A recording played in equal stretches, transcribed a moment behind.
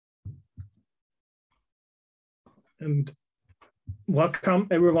and welcome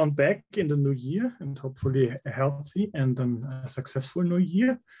everyone back in the new year, and hopefully a healthy and a successful new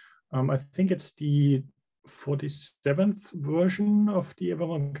year. I think it's the 47th version of the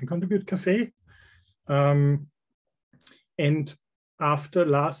Everyone Can Contribute Cafe. And after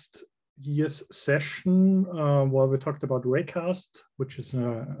last year's session, where we talked about Raycast, which is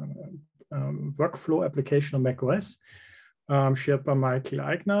a workflow application on macOS, shared by Michael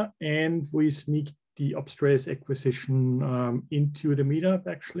Eigner, and we sneaked the Obstrace acquisition into the meetup,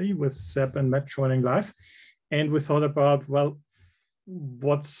 actually, with Seb and Matt joining live. And we thought about, well,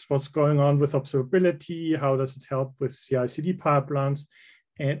 what's going on with observability? How does it help with CI/CD pipelines,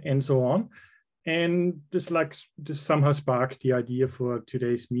 and so on? And this somehow sparked the idea for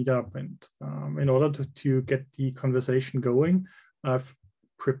today's meetup. And in order to get the conversation going, I've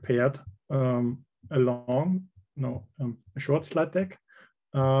prepared a short slide deck.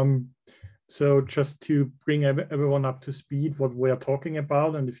 So just to bring everyone up to speed what we are talking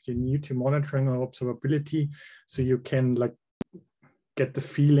about, and if you're new to monitoring or observability, so you can get the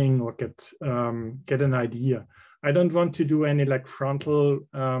feeling or get an idea. I don't want to do any frontal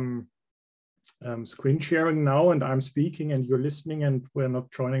screen sharing now, and I'm speaking and you're listening and we're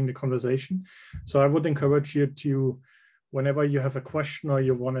not joining the conversation. So I would encourage you to, whenever you have a question or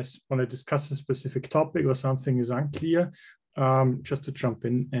you want to discuss a specific topic or something is unclear, just to jump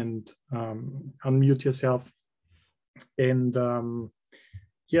in and unmute yourself. And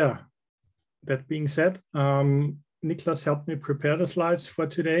yeah, that being said, Niklas helped me prepare the slides for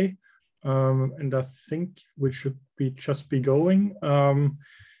today, and I think we should just be going.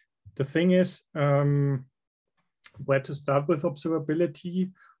 The thing is, where to start with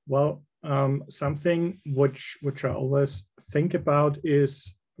observability? Well, something which I always think about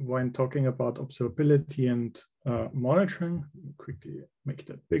is when talking about observability and monitoring. Quickly make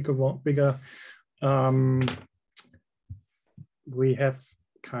that bigger. We have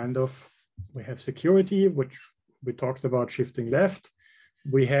security, which we talked about shifting left.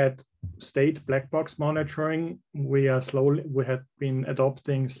 We had state black box monitoring. We had been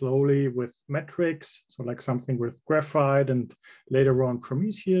adopting slowly with metrics, so something with Graphite and later on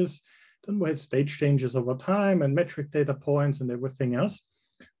Prometheus. Then we had stage changes over time and metric data points and everything else.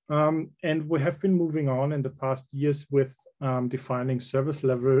 And we have been moving on in the past years with defining service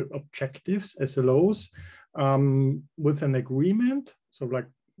level objectives, SLOs, with an agreement. So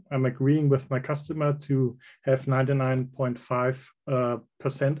I'm agreeing with my customer to have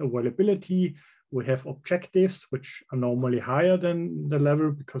 99.5% availability. We have objectives, which are normally higher than the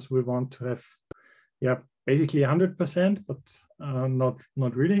level because we want to have, basically 100%, but not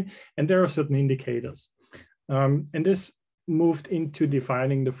really. And there are certain indicators. And this moved into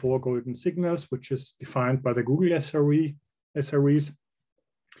defining the 4 golden signals, which is defined by the Google SREs.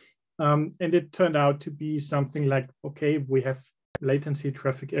 And it turned out to be something like, okay, we have latency,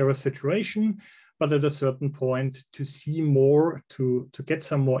 traffic error, saturation, but at a certain point to see more, to get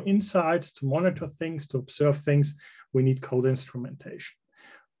some more insights, to monitor things, to observe things, we need code instrumentation.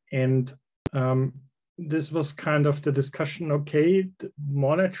 And this was kind of the discussion, okay,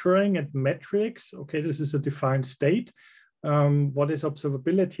 monitoring and metrics, okay, this is a defined state. What is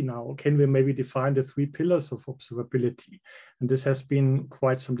observability now? Can we maybe define the 3 pillars of observability? And this has been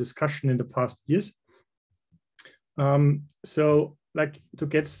quite some discussion in the past years. So to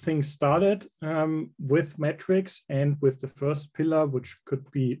get things started with metrics and with the first pillar, which could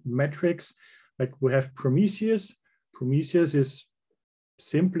be metrics, we have Prometheus. Prometheus is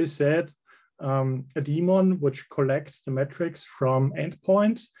simply said a daemon which collects the metrics from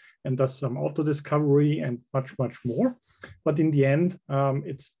endpoints and does some auto discovery and much more. But in the end,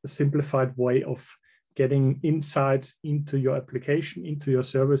 it's a simplified way of getting insights into your application, into your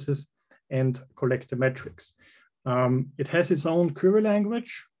services, and collect the metrics. It has its own query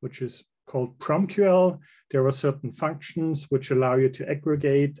language, which is called PromQL. There are certain functions which allow you to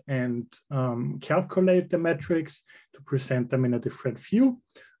aggregate and calculate the metrics to present them in a different view.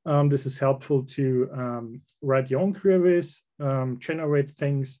 This is helpful to write your own queries, generate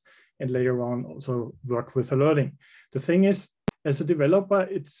things, and later on also work with alerting. The thing is, as a developer,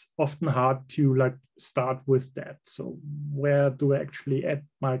 it's often hard to start with that. So where do I actually add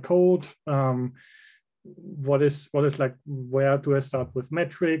my code? Where do I start with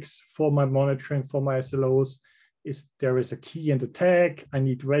metrics for my monitoring, for my SLOs? There is a key and a tag. I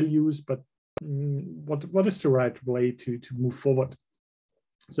need values, but what is the right way to move forward?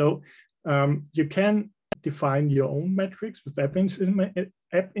 So you can define your own metrics with app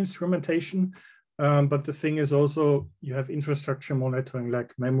instrumentation, but the thing is also you have infrastructure monitoring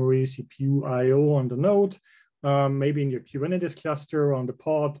like memory, CPU, I/O on the node, maybe in your Kubernetes cluster, on the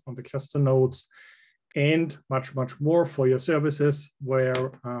pod, on the cluster nodes. and much more for your services, where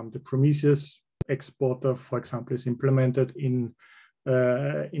the Prometheus exporter, for example, is implemented in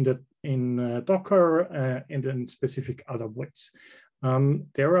Docker and in specific other ways.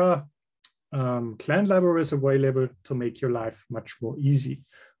 There are client libraries available to make your life much more easy.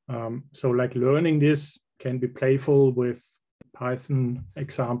 So like learning this can be playful with Python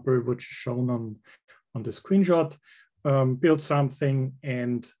example, which is shown on the screenshot. Build something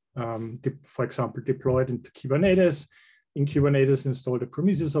and, for example, deploy it into Kubernetes. In Kubernetes, install the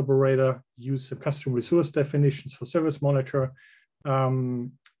Prometheus operator, use the custom resource definitions for service monitor,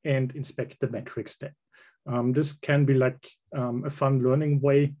 and inspect the metrics then. This can be like a fun learning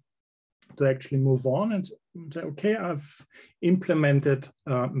way to actually move on and say, okay, I've implemented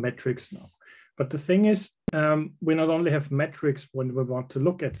metrics now. But the thing is, we not only have metrics when we want to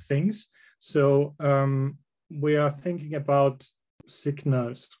look at things, so we are thinking about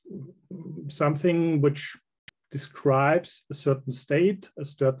signals, something which describes a certain state,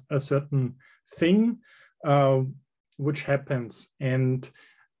 a certain thing which happens. And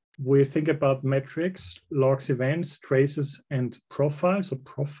we think about metrics, logs, events, traces, and profiles, or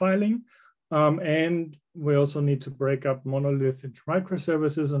profiling. And we also need to break up monolith into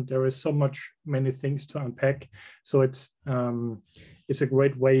microservices, and there is so many things to unpack. So it's a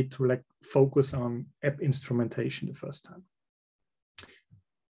great way to like focus on app instrumentation the first time.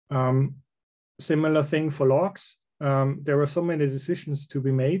 Similar thing for logs. There are so many decisions to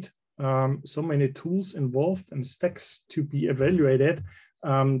be made, so many tools involved and stacks to be evaluated,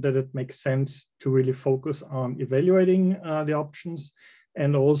 that it makes sense to really focus on evaluating the options,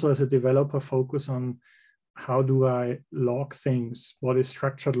 and also as a developer focus on how do I log things, what is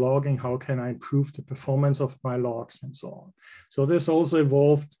structured logging, how can I improve the performance of my logs, and so on. So this also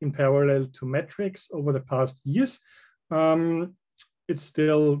evolved in parallel to metrics over the past years. It's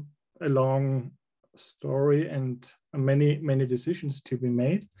still a long story and many decisions to be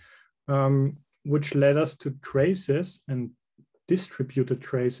made, which led us to traces and distributed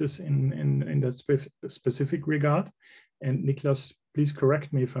traces in that specific regard. And Niklas, please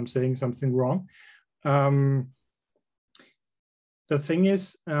correct me if I'm saying something wrong. The thing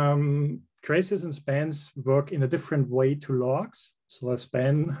is, traces and spans work in a different way to logs. So a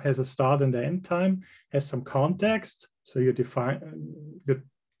span has a start and an end time, has some context. So you're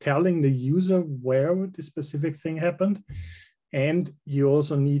telling the user where the specific thing happened. And you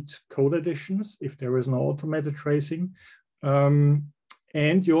also need code additions if there is no automated tracing. And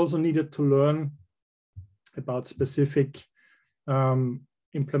you also needed to learn about specific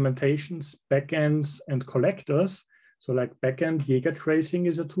implementations, backends, and collectors. So like backend, Jaeger tracing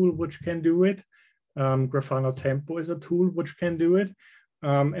is a tool which can do it. Grafana Tempo is a tool which can do it.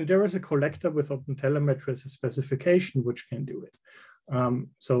 And there is a collector with OpenTelemetry as a specification which can do it.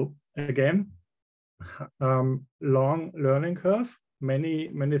 So again, long learning curve,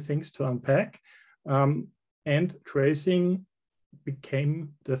 many things to unpack. And tracing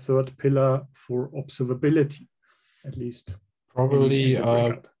became the third pillar for observability, at least. Probably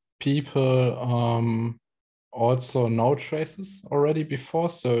people also know traces already before,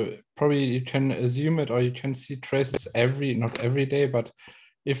 so probably you can assume it, or you can see traces not every day, but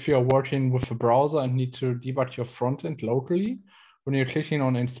if you're working with a browser and need to debug your front end locally, when you're clicking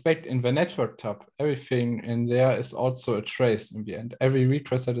on inspect in the network tab, everything in there is also a trace in the end. Every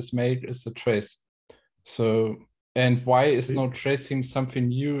request that is made is a trace. So, and why is no tracing something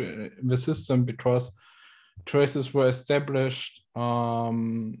new in the system? Because traces were established.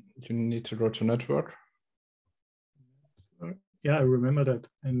 You need to go to network. Yeah, I remember that.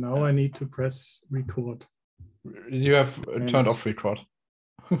 And now I need to press record. You have turned off record.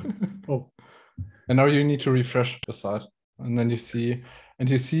 Oh. And now you need to refresh the site. And then you see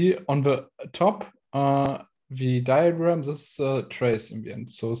on the top, the diagram, this is a trace in the end.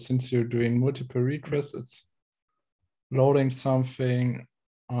 So since you're doing multiple requests, it's loading something.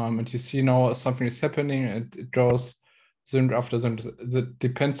 And you see now something is happening, and it goes sync after sync. That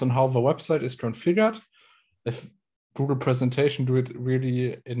depends on how the website is configured. If Google presentation do it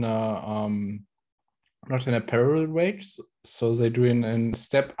really in a not in a parallel way, so they do it in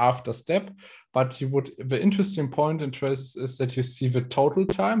step after step. But the interesting point in traces is that you see the total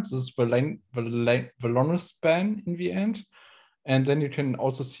time. This is the longest span in the end, and then you can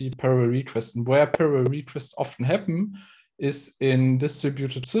also see parallel requests. And where parallel requests often happen is in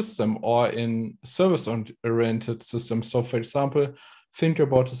distributed system or in service-oriented systems. So for example, think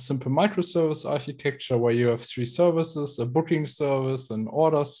about a simple microservice architecture where you have 3 services, a booking service, an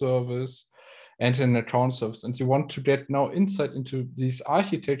order service, and an account service. And you want to get now insight into this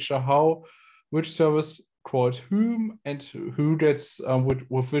architecture, which service called whom and who gets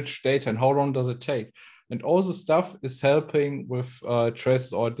with which data and how long does it take. And all the stuff is helping with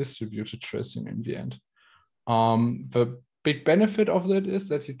traces or distributed tracing in the end. The big benefit of that is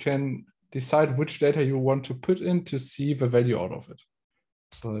that you can decide which data you want to put in to see the value out of it.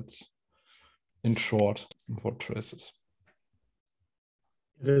 So it's in short what traces.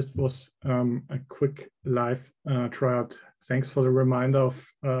 This was a quick live tryout. Thanks for the reminder of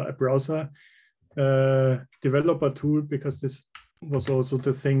a browser developer tool, because this was also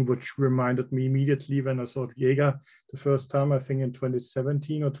the thing which reminded me immediately when I saw Jaeger the first time, I think in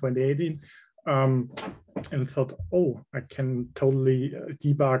 2017 or 2018, and thought, oh, I can totally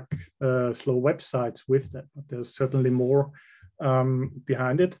debug slow websites with that. But there's certainly more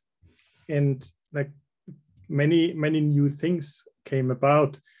behind it, and like many new things came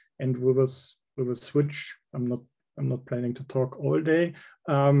about, and we will switch. I'm not planning to talk all day,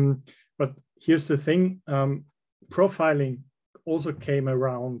 but here's the thing: profiling also came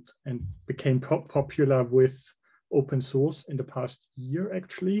around and became popular with open source in the past year,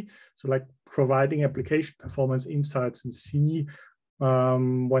 actually. So like providing application performance insights and see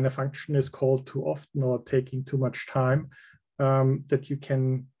when a function is called too often or taking too much time, that you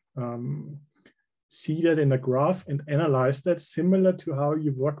can see that in a graph and analyze that, similar to how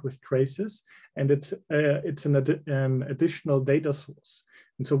you work with traces. And it's an additional data source.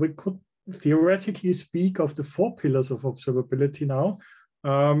 And so we could theoretically speak of the 4 pillars of observability now,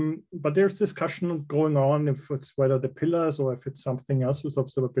 but there's discussion going on if it's whether the pillars or if it's something else with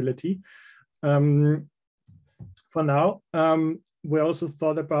observability. For now, we also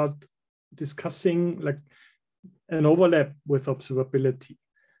thought about discussing like an overlap with observability,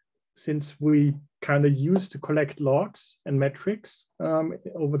 since we kind of used to collect logs and metrics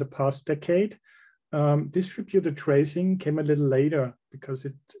over the past decade. Distributed tracing came a little later because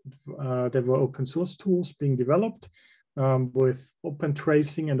there were open source tools being developed with open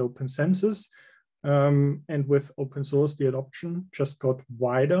tracing and open sensors. And with open source, the adoption just got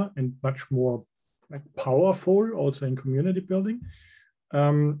wider and much more like powerful, also in community building.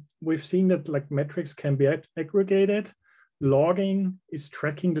 We've seen that like metrics can be aggregated. Logging is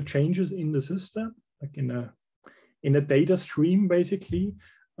tracking the changes in the system, like in a data stream, basically.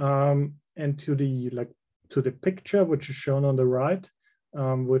 And to the picture, which is shown on the right,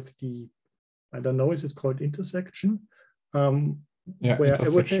 with the, I don't know, is it called intersection? Yeah, where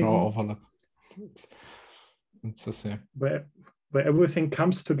intersection or overlap. It's the same. Where everything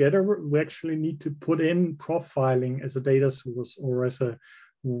comes together, we actually need to put in profiling as a data source or as a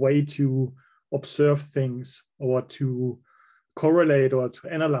way to observe things or to correlate or to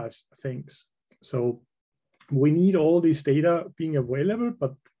analyze things. So we need all these data being available,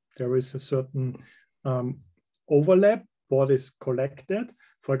 but there is a certain overlap, what is collected.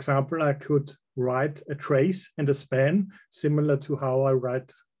 For example, I could write a trace and a span similar to how I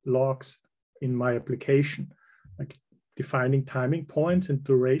write logs in my application, like defining timing points and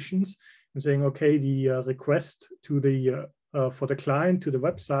durations and saying, okay, the request to the for the client to the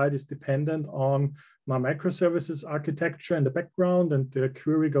website is dependent on my microservices architecture in the background, and the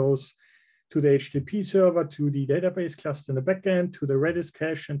query goes to the HTTP server, to the database cluster in the backend, to the Redis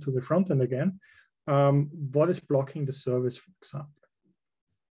cache, and to the front end again. What is blocking the service, for example?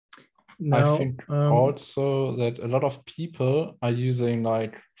 Now, I think also that a lot of people are using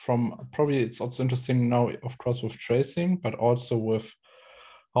like from, probably it's also interesting now, of course, with tracing, but also with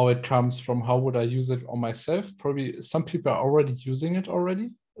how it comes from how would I use it on myself. Probably some people are already using it already.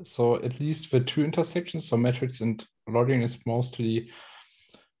 So at least the 2 intersections, so metrics and logging is mostly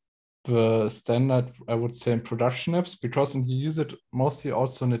the standard, I would say, in production apps, because you use it mostly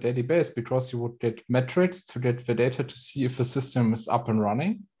also on a daily basis, because you would get metrics to get the data to see if the system is up and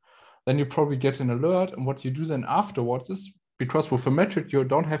running. Then you probably get an alert, and what you do then afterwards is, because with a metric, you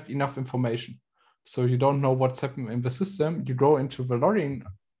don't have enough information. So you don't know what's happening in the system. You go into the logging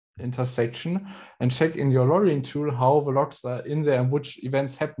intersection and check in your logging tool how the logs are in there and which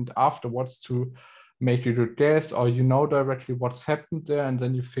events happened afterwards to make a good guess, or you know directly what's happened there, and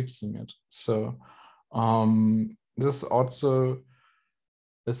then you're fixing it. So this is also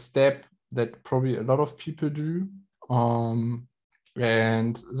a step that probably a lot of people do.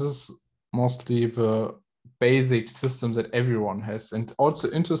 And this is mostly the basic system that everyone has. And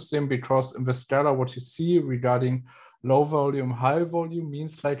also interesting because in the Scala, what you see regarding low volume, high volume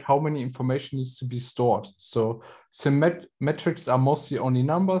means like how many information needs to be stored. So metrics are mostly only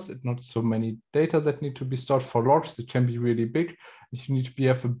numbers, and not so many data that need to be stored. For logs, it can be really big. You need to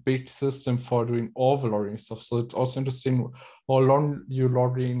have a big system for doing all the logging stuff. So it's also interesting how long you're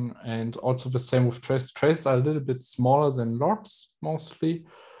logging, and also the same with traces. Traces are a little bit smaller than logs mostly.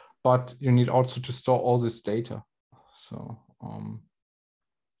 but you need also to store all this data. So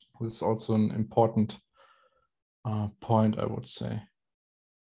this is also an important point, I would say.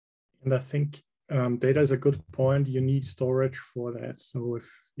 And I think data is a good point. You need storage for that. So if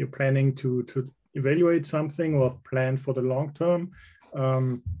you're planning to evaluate something or plan for the long term,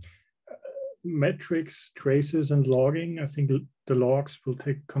 metrics, traces, and logging, I think the logs will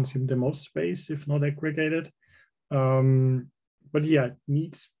consume the most space if not aggregated. But yeah, it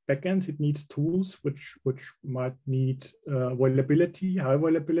needs backends, it needs tools which might need availability, high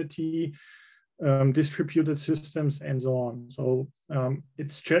availability, distributed systems, and so on. So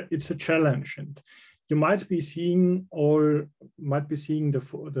it's a challenge, and you might be seeing the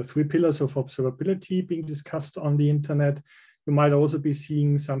 3 pillars of observability being discussed on the internet. You might also be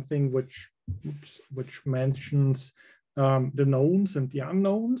seeing something which mentions the knowns and the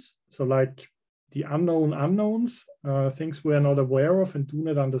unknowns. So like the unknown unknowns, things we are not aware of and do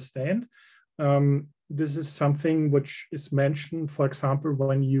not understand. This is something which is mentioned, for example,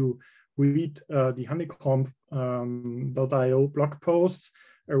 when you read the honeycomb.io blog posts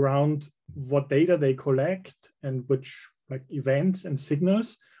around what data they collect and which like events and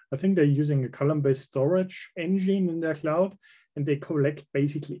signals. I think they're using a column-based storage engine in their cloud, and they collect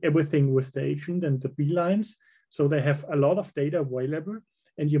basically everything with the agent and the beelines. So they have a lot of data available,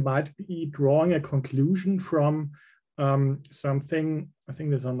 and you might be drawing a conclusion from something. I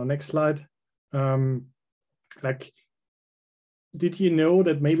think that's on the next slide. Like, did you know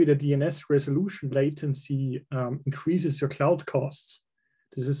that maybe the DNS resolution latency increases your cloud costs?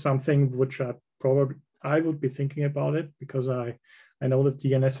 This is something which I would be thinking about it, because I know that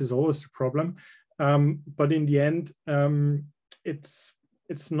DNS is always the problem. But in the end, it's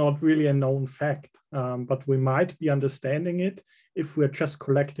not really a known fact, but we might be understanding it if we're just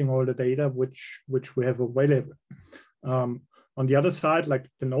collecting all the data which we have available. On the other side, like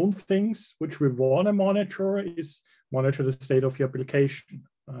the known things which we want to monitor is monitor the state of your application.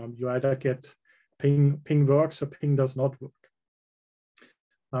 You either get ping works or ping does not work.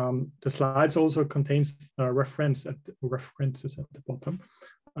 The slides also contains references at the bottom.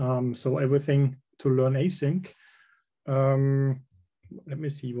 So everything to learn async. Let me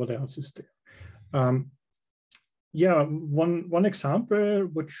see what else is there. Yeah, one example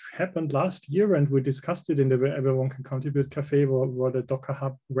which happened last year, and we discussed it in the Everyone Can Contribute Cafe, were the Docker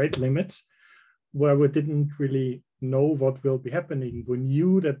Hub rate limits, where we didn't really know what will be happening. We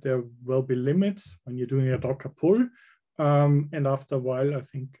knew that there will be limits when you're doing a Docker pull. And after a while, I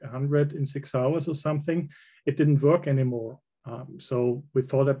think 100 in 6 hours or something, it didn't work anymore. So we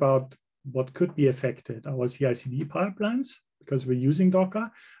thought about what could be affected, our CI/CD pipelines, because we're using Docker,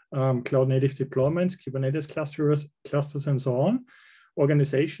 cloud native deployments, Kubernetes clusters, and so on.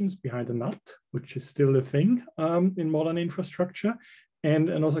 Organizations behind the NAT, which is still a thing in modern infrastructure, and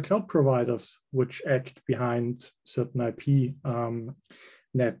also cloud providers, which act behind certain IP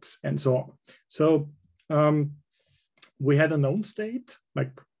nets and so on. So we had a known state,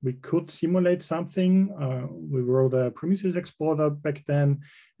 like we could simulate something. We wrote a Prometheus exporter back then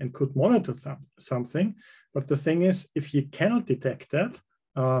and could monitor something. But the thing is, if you cannot detect that,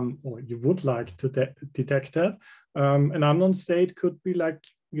 or you would like to detect that, an unknown state could be like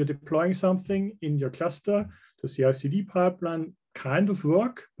you're deploying something in your cluster, the CI/CD pipeline kind of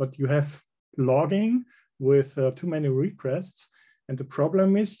work, but you have logging with too many requests. And the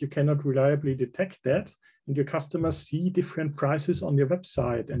problem is you cannot reliably detect that. And your customers see different prices on your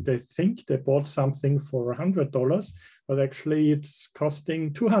website, and they think they bought something for $100, but actually it's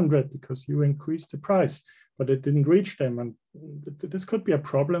costing $200 because you increased the price, but it didn't reach them. And this could be a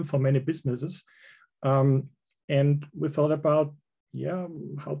problem for many businesses. And we thought about, yeah,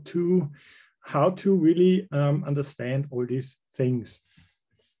 how to really understand all these things.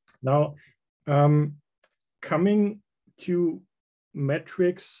 Now, coming to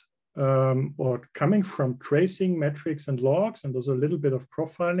metrics, or coming from tracing metrics and logs, and also a little bit of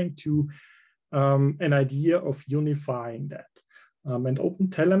profiling, to an idea of unifying that. And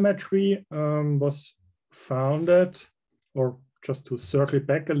OpenTelemetry was founded, or just to circle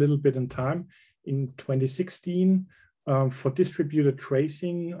back a little bit in time, in 2016 for distributed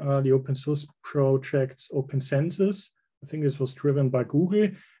tracing, the open source projects OpenCensus. I think this was driven by Google,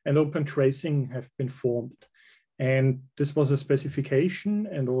 and Open Tracing have been formed. And this was a specification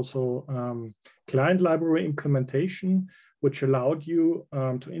and also client library implementation, which allowed you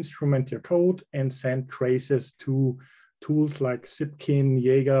to instrument your code and send traces to tools like Zipkin,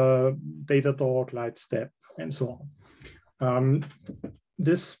 Jaeger, Datadog, Lightstep, and so on.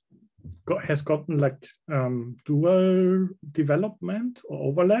 This has gotten like dual development or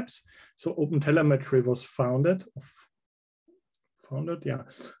overlaps. So OpenTelemetry was founded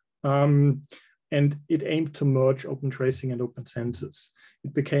And it aimed to merge open tracing and open sensors.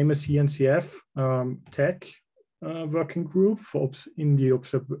 It became a CNCF tech working group in the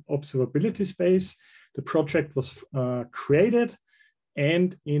observability space. The project was created,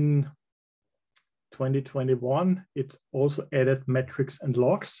 and in 2021, it also added metrics and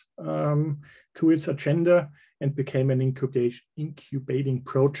logs to its agenda and became an incubating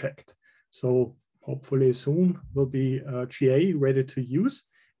project. So hopefully soon will be GA, ready to use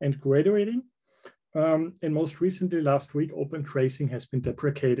and graduating. And most recently, last week, open tracing has been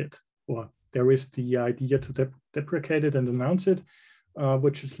deprecated, or there is the idea to deprecate it and announce it,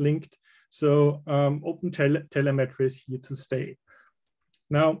 which is linked. So OpenTelemetry is here to stay.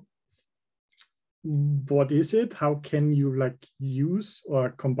 Now, what is it? How can you use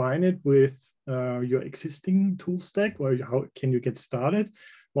or combine it with your existing tool stack, or how can you get started?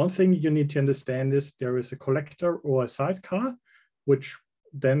 One thing you need to understand is there is a collector or a sidecar, which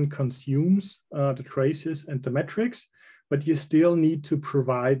then consumes the traces and the metrics, but you still need to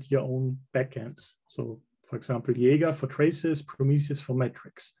provide your own backends. So for example, Jaeger for traces, Prometheus for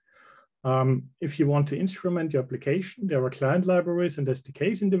metrics. If you want to instrument your application, there are client libraries and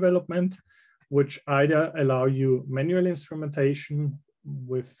SDKs in development, which either allow you manual instrumentation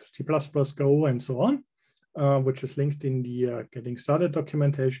with C++, Go, and so on, which is linked in the getting started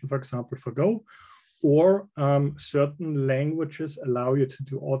documentation, for example, for Go, or certain languages allow you to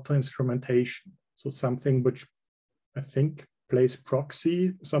do auto instrumentation. So something which I think plays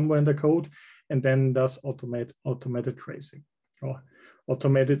proxy somewhere in the code and then does automated tracing or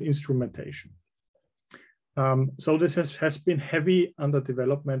automated instrumentation. So this has been heavy under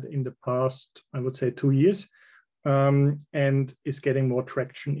development in the past, I would say, 2 years, and is getting more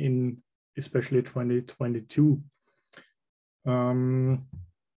traction in especially 2022. From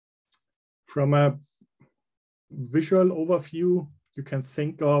a visual overview, you can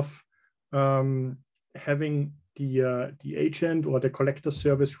think of having the agent or the collector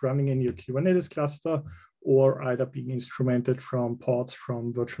service running in your Kubernetes cluster, or either being instrumented from pods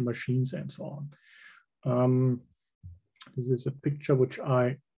from virtual machines and so on. This is a picture which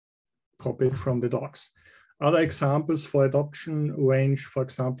I copied from the docs. Other examples for adoption range, for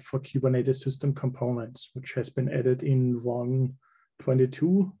example, for Kubernetes system components, which has been added in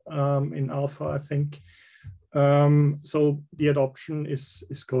 1.22 in alpha, I think. So the adoption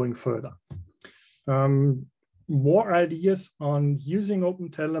is going further. More ideas on using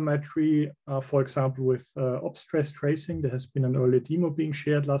OpenTelemetry, for example, with ops trace tracing. There has been an early demo being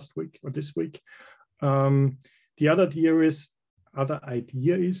shared last week or this week. The other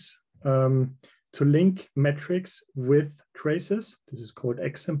idea is to link metrics with traces. This is called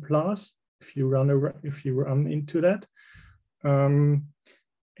exemplars. If you run into that.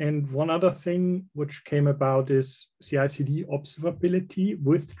 And one other thing which came about is CI/CD observability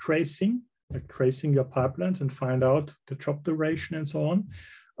with tracing, like tracing your pipelines and find out the job duration and so on,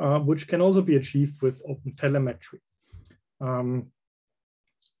 which can also be achieved with OpenTelemetry.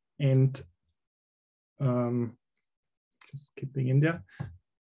 Just keeping in there.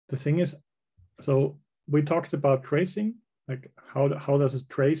 The thing is, so we talked about tracing, like how does a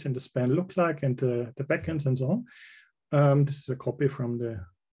trace and the span look like, and the backends and so on. This is a copy from the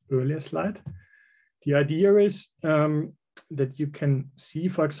earlier slide. The idea is that you can see,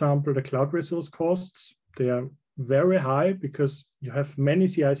 for example, the cloud resource costs. They are very high because you have many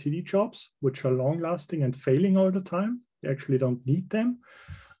CI/CD jobs which are long lasting and failing all the time. You actually don't need them.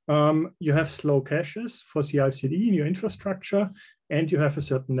 You have slow caches for CI/CD in your infrastructure, and you have a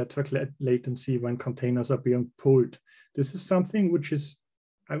certain network latency when containers are being pulled. This is something which is,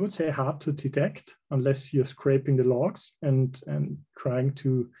 I would say, hard to detect unless you're scraping the logs and trying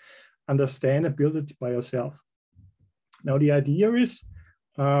to understand and build it by yourself. Now, the idea is,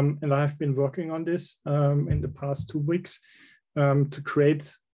 and I've been working on this in the past 2 weeks, to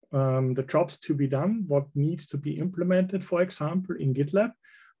create the jobs to be done, what needs to be implemented, for example, in GitLab,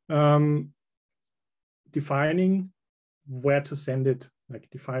 defining where to send it, like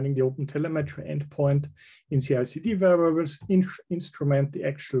defining the OpenTelemetry endpoint in CI/CD variables, instrument the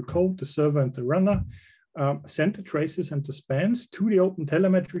actual code, the server and the runner, send the traces and the spans to the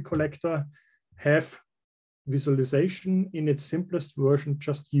OpenTelemetry collector, have visualization in its simplest version,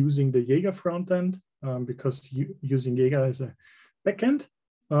 just using the Jaeger frontend, because using Jaeger as a backend.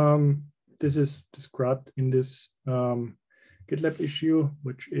 This is described in this GitLab issue,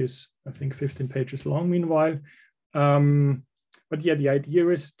 which is, I think, 15 pages long meanwhile. But yeah, the idea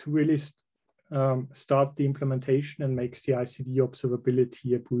is to really start the implementation and make CI/CD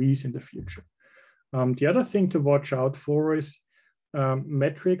observability a breeze in the future. The other thing to watch out for is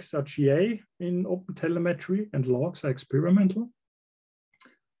metrics are GA in OpenTelemetry and logs are experimental.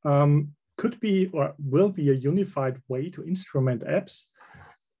 could be or will be a unified way to instrument apps,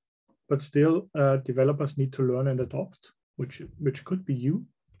 but still developers need to learn and adopt, which could be you.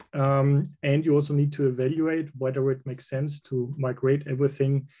 And you also need to evaluate whether it makes sense to migrate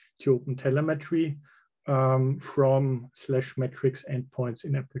everything to OpenTelemetry from /metrics endpoints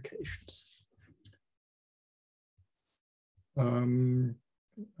in applications.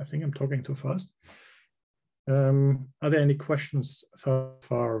 I think I'm talking too fast. Are there any questions so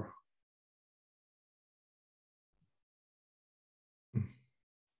far?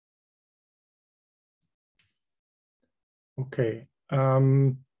 Okay.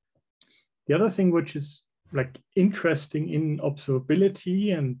 The other thing which is like interesting in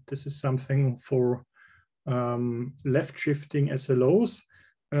observability, and this is something for left shifting SLOs,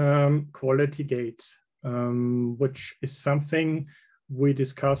 quality gates, which is something we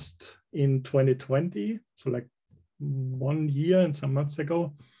discussed in 2020, so like 1 year and some months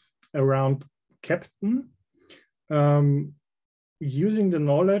ago, around Captain, using the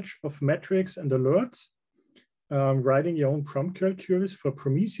knowledge of metrics and alerts, writing your own prompt queries for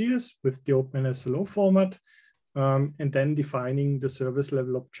Prometheus with the OpenSLO format, and then defining the service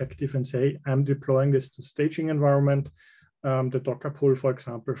level objective and say, I'm deploying this to staging environment. The Docker pull, for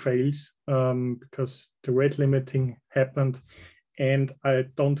example, fails because the rate limiting happened, and I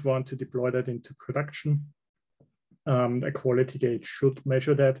don't want to deploy that into production. A quality gate should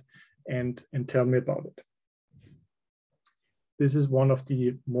measure that and tell me about it. This is one of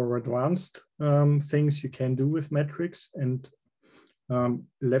the more advanced things you can do with metrics and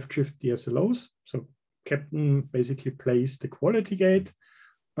left shift the SLOs. So Captain basically plays the quality gate,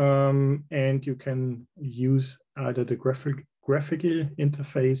 and you can use either the graphical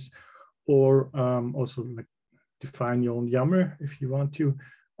interface or also like define your own YAML if you want to.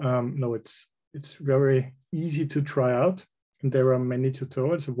 No, it's very easy to try out, and there are many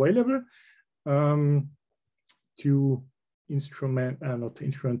tutorials available to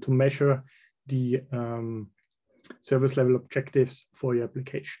measure the service level objectives for your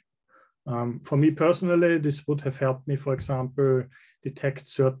application. For me personally, this would have helped me, for example, detect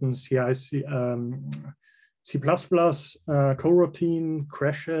certain C++ coroutine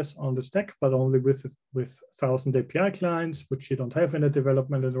crashes on the stack, but only with 1,000 API clients, which you don't have in a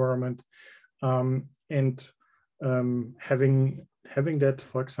development environment. Having that,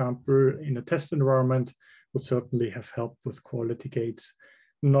 for example, in a test environment would certainly have helped with quality gates,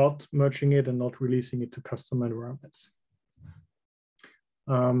 not merging it and not releasing it to custom environments.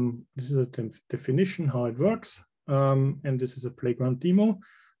 This is a definition how it works, and this is a playground demo.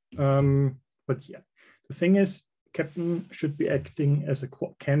 But yeah, the thing is, Captain should be acting as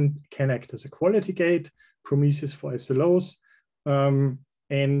can act as a quality gate, Prometheus for SLOs,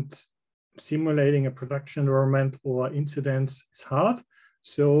 and simulating a production environment or incidents is hard.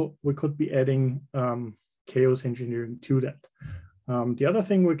 So we could be adding chaos engineering to that. The other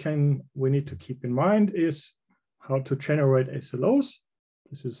thing we need to keep in mind is how to generate SLOs.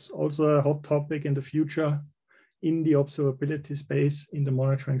 This is also a hot topic in the future in the observability space, in the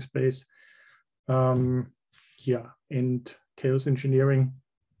monitoring space. Yeah, and chaos engineering,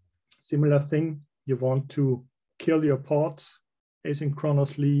 similar thing. You want to kill your pods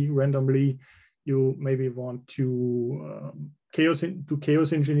asynchronously, randomly. You maybe want to do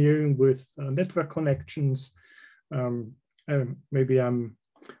chaos engineering with network connections. Maybe I'm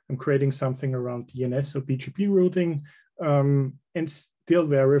creating something around DNS or BGP routing, and still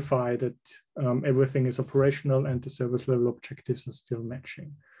verify that everything is operational and the service level objectives are still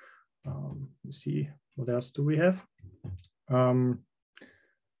matching. Let's see, what else do we have?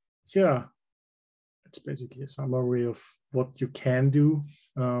 Yeah, it's basically a summary of what you can do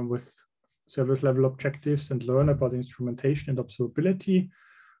with service level objectives and learn about instrumentation and observability,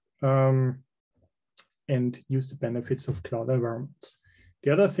 and use the benefits of cloud environments.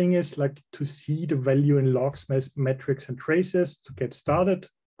 The other thing is like to see the value in logs, metrics, and traces to get started,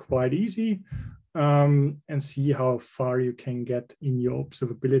 quite easy, and see how far you can get in your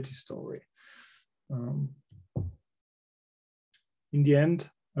observability story. In the end,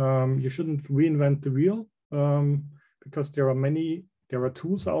 you shouldn't reinvent the wheel because there are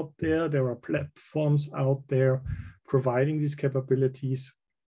tools out there, there are platforms out there providing these capabilities,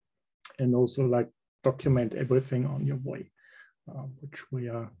 and also like document everything on your way, which we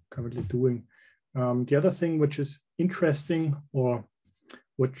are currently doing. The other thing which is interesting, or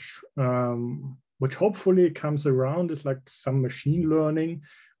which hopefully comes around, is like some machine learning,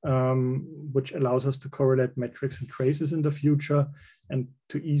 which allows us to correlate metrics and traces in the future, and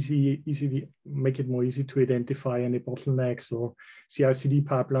to easily make it more easy to identify any bottlenecks or CI/CD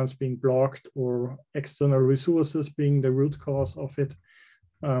pipelines being blocked or external resources being the root cause of it.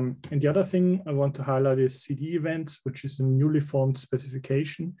 And the other thing I want to highlight is CD events, which is a newly formed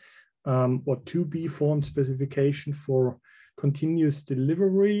specification or to be formed specification for continuous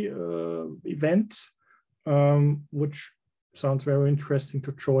delivery events, which sounds very interesting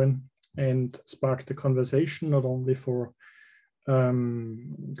to join and spark the conversation, not only for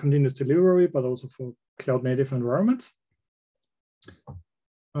continuous delivery, but also for cloud native environments.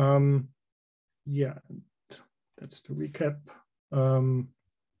 Yeah, that's the recap.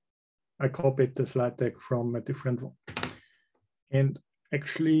 I copied the slide deck from a different one. And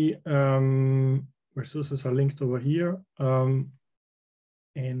actually, resources are linked over here.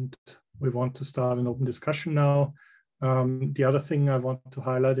 And we want to start an open discussion now. The other thing I want to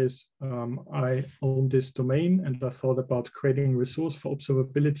highlight is I own this domain and I thought about creating a resource for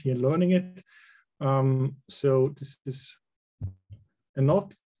observability and learning it. So this is a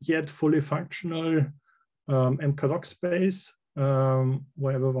not yet fully functional MKDoc space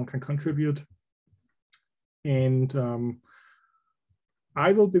where everyone can contribute. And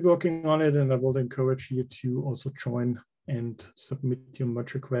I will be working on it, and I will encourage you to also join and submit your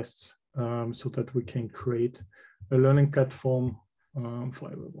merge requests so that we can create a learning platform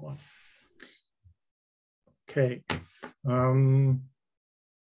for everyone. Okay.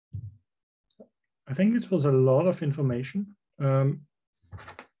 I think it was a lot of information.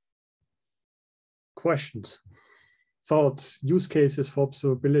 Questions, thoughts, use cases for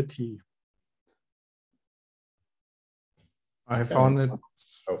observability? I found it.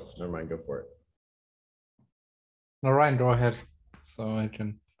 Oh, never mind, go for it. No, Ryan, go ahead. So I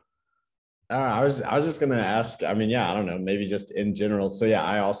can. I was just gonna ask. I mean, yeah, I don't know, maybe just in general. So yeah,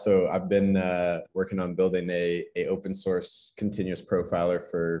 I've been working on building a open source continuous profiler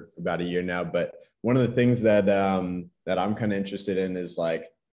for about a year now. But one of the things that that I'm kind of interested in is like,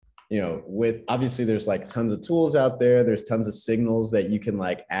 you know, with obviously there's like tons of tools out there. There's tons of signals that you can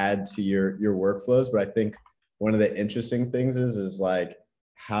like add to your workflows. But I think one of the interesting things is like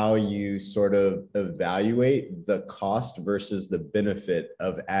how you sort of evaluate the cost versus the benefit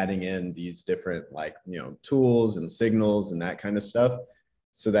of adding in these different like, you know, tools and signals and that kind of stuff,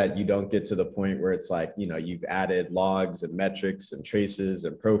 so that you don't get to the point where it's like, you know, you've added logs and metrics and traces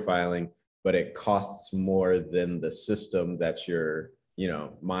and profiling, but it costs more than the system that you're, you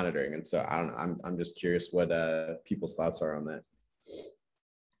know, monitoring. And so I don't know, I'm just curious what people's thoughts are on that.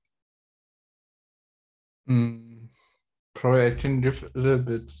 Probably I can give a little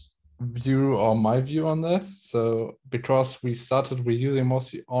bit view or my view on that. So because we started, we're using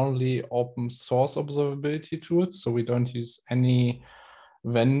mostly only open source observability tools. So we don't use any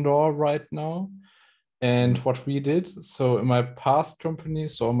vendor right now. And what we did, so in my past company,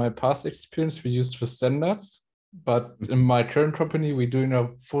 so my past experience, we used the standards. But in my current company, we're doing a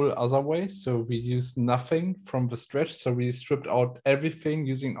full other way. So we use nothing from the scratch. So we stripped out everything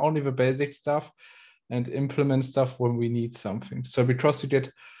using only the basic stuff and implement stuff when we need something. So because you get,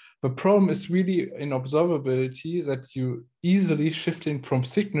 the problem is really in observability that you easily shifting from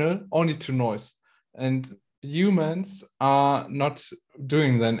signal only to noise. And humans are not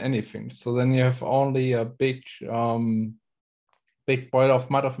doing then anything. So then you have only a big boil of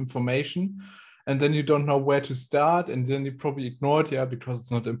mud of information. And then you don't know where to start. And then you probably ignore it, yeah, because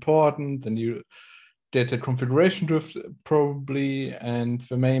it's not important. Then you get a configuration drift probably, and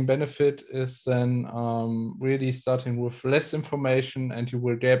the main benefit is then really starting with less information, and you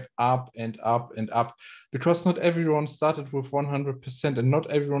will get up and up and up, because not everyone started with 100%, and not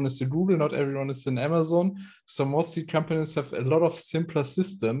everyone is in Google, not everyone is in Amazon. So mostly companies have a lot of simpler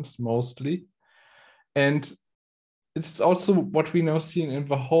systems mostly. And it's also what we now see in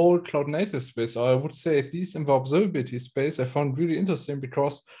the whole cloud native space, or I would say at least in the observability space, I found really interesting,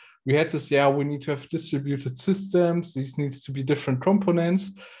 because we had this, yeah, we need to have distributed systems. These needs to be different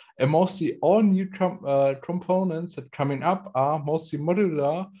components. And mostly all new components that coming up are mostly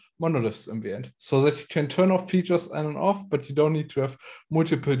modular monoliths in the end. So that you can turn off features on and off, but you don't need to have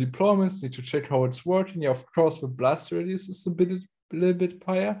multiple deployments, need to check how it's working. Yeah, of course, the blast radius is a little bit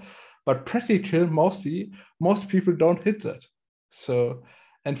higher, but practical, most people don't hit that. So,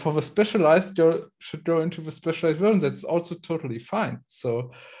 and for the specialized, you should go into the specialized version. That's also totally fine.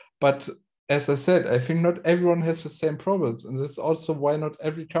 So, but as I said, I think not everyone has the same problems. And that's also why not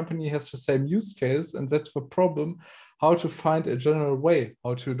every company has the same use case. And that's the problem, how to find a general way,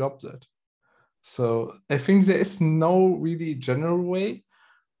 how to adopt it. So I think there is no really general way,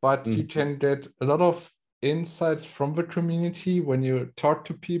 but you can get a lot of insights from the community when you talk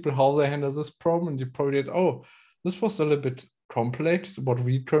to people, how they handle this problem. And you probably get, oh, this was a little bit complex, what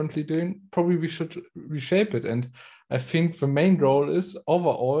we're currently doing. Probably we should reshape it. And I think the main goal is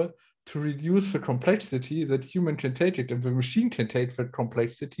overall to reduce the complexity that human can take it and the machine can take that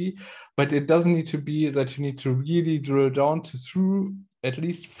complexity, but it doesn't need to be that you need to really drill down to through at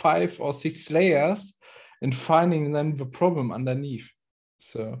least 5 or 6 layers and finding then the problem underneath.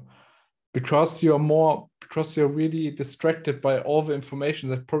 So because you're really distracted by all the information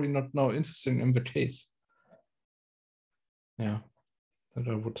that's probably not now interesting in the case. Yeah, that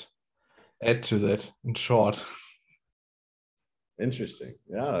I would add to that in short. Interesting.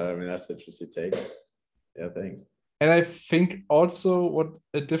 Yeah, I mean, that's an interesting take. Yeah, thanks. And I think also what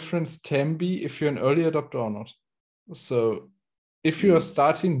a difference can be if you're an early adopter or not. So if you are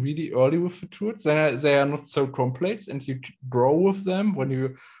starting really early with the tools, then they are not so complex and you grow with them when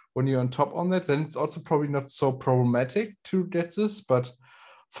you're on top on that, then it's also probably not so problematic to get this. But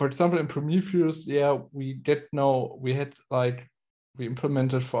for example, in Prometheus, yeah, we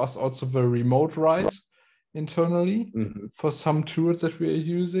implemented for us also the remote write internally for some tools that we are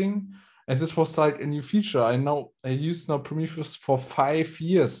using. And this was like a new feature. I use now Prometheus for 5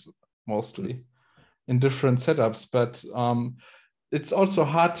 years mostly in different setups, but it's also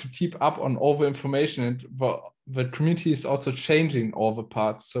hard to keep up on all the information, and the community is also changing all the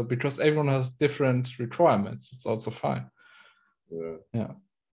parts. So because everyone has different requirements, it's also fine. Yeah.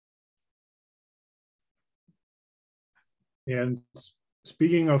 Yeah, and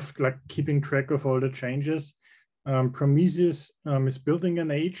speaking of like keeping track of all the changes, Prometheus is building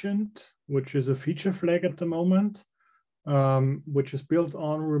an agent, which is a feature flag at the moment, which is built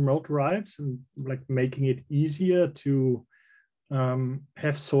on remote writes and like making it easier to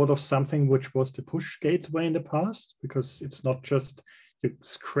have sort of something which was the push gateway in the past, because it's not just you're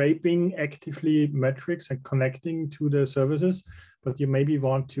scraping actively metrics and connecting to the services, but you maybe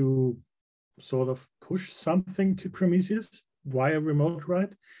want to sort of push something to Prometheus via remote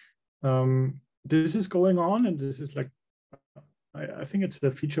write. This is going on, and this is like, I think it's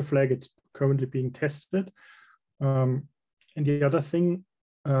a feature flag. It's currently being tested. And the other thing,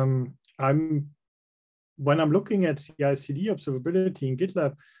 when I'm looking at CI/CD observability in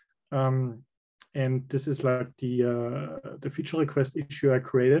GitLab, and this is like the feature request issue I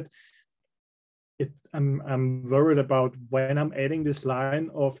created. I'm worried about when I'm adding this line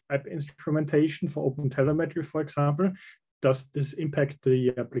of app instrumentation for OpenTelemetry, for example, does this impact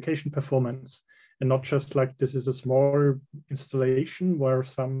the application performance? And not just like this is a small installation where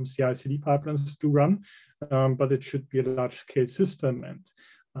some CI/CD pipelines do run, but it should be a large-scale system. And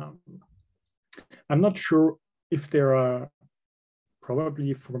I'm not sure if there are,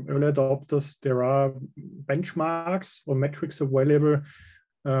 probably from early adopters, there are benchmarks or metrics available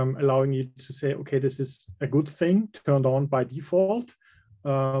allowing you to say, okay, this is a good thing turned on by default,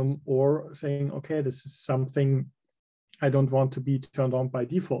 or saying, okay, this is something I don't want to be turned on by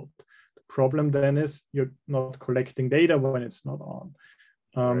default. The problem then is you're not collecting data when it's not on.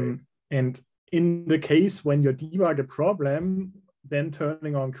 Right. And in the case when you debug a problem, then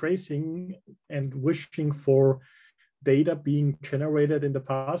turning on tracing and wishing for data being generated in the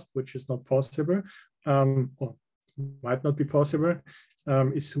past, which is not possible, or might not be possible,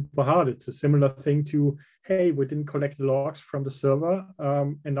 is super hard. It's a similar thing to, hey, we didn't collect the logs from the server,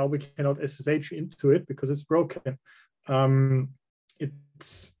 and now we cannot SSH into it because it's broken.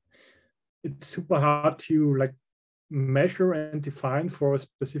 It's super hard to like measure and define for a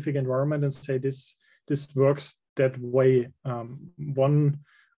specific environment and say this works that way.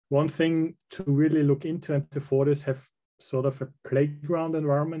 One thing to really look into and to for this, have sort of a playground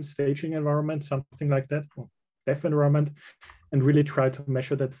environment, staging environment, something like that, or dev environment, and really try to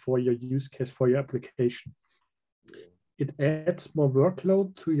measure that for your use case, for your application. It adds more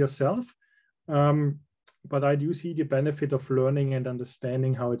workload to yourself, but I do see the benefit of learning and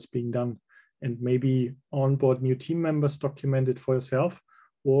understanding how it's being done, and maybe onboard new team members, document it for yourself,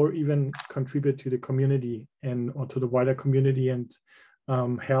 or even contribute to the community or to the wider community and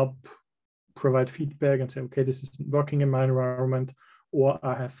help provide feedback and say, okay, this isn't working in my environment, or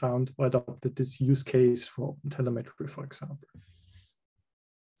I have found or adopted this use case for OpenTelemetry, for example.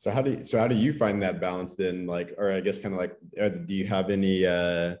 So how do you find that balance then? Like, or I guess kind of like, do you have any?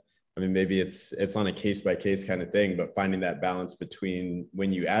 I mean, maybe it's on a case by case kind of thing, but finding that balance between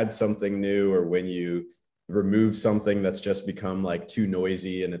when you add something new or when you remove something that's just become like too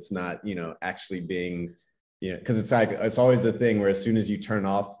noisy and it's not, actually being, because it's like it's always the thing where as soon as you turn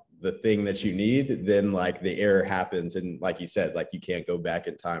off the thing that you need, then like the error happens, and like you said, like you can't go back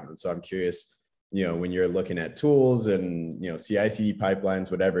in time. And so I'm curious, when you're looking at tools and CI/CD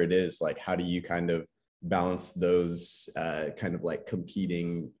pipelines, whatever it is, like how do you kind of balance those kind of like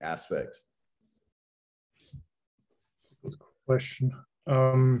competing aspects? Good question.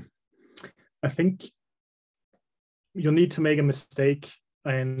 I think you need to make a mistake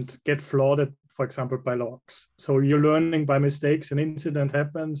and get flooded, for example, by logs. So you're learning by mistakes, an incident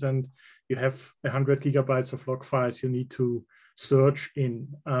happens and you have 100 gigabytes of log files you need to search in,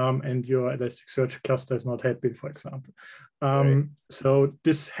 and your Elasticsearch cluster is not happy, for example. Right. So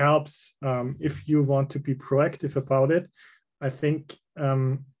this helps if you want to be proactive about it. I think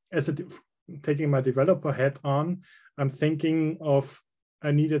taking my developer hat on, I'm thinking of,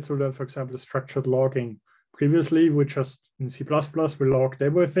 I needed to learn, for example, structured logging. Previously, we just in C++, we logged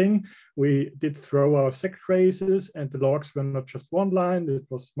everything. We did throw our sec traces, and the logs were not just one line, it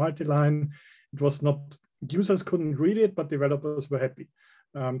was multi-line. It was not, users couldn't read it, but developers were happy.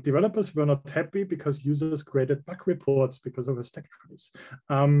 Developers were not happy because users created bug reports because of a stack trace.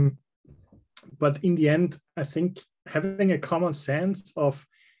 But in the end, I think having a common sense of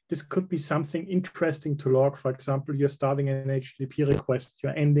this could be something interesting to log. For example, you're starting an HTTP request,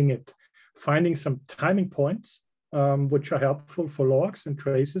 you're ending it, finding some timing points which are helpful for logs and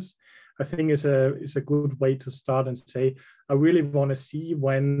traces, I think is a good way to start and say, I really want to see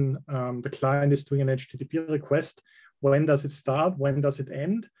when the client is doing an HTTP request, when does it start, when does it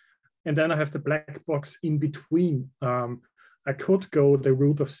end? And then I have the black box in between. I could go the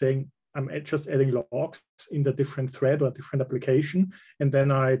route of saying, I'm just adding logs in the different thread or different application, and then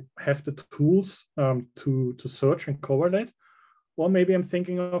I have the tools to search and correlate. Or maybe I'm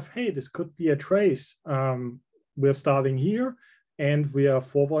thinking of, hey, this could be a trace. We're starting here, and we are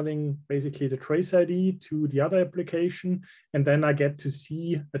forwarding basically the trace ID to the other application, and then I get to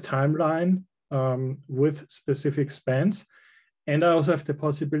see a timeline with specific spans. And I also have the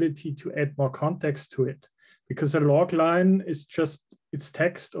possibility to add more context to it, because a log line is just, it's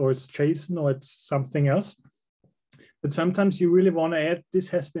text or it's JSON or it's something else. But sometimes you really want to add, this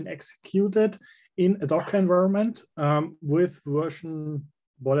has been executed in a Docker environment with version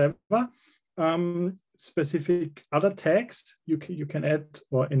whatever, specific other tags you can add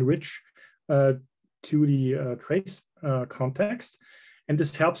or enrich to the trace context. And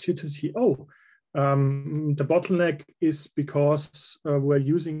this helps you to see, oh, the bottleneck is because we're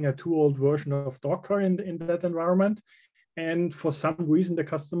using a too old version of Docker in that environment. And for some reason, the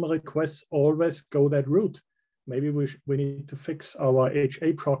customer requests always go that route. Maybe we need to fix our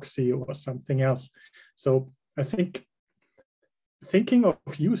HA proxy or something else. So I think thinking of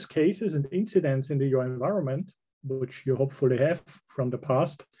use cases and incidents in your environment, which you hopefully have from the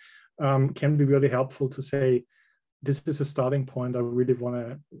past, can be really helpful to say, this is a starting point I really want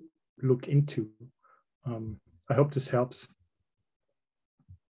to look into. I hope this helps.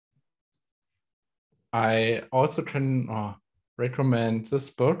 I also can recommend this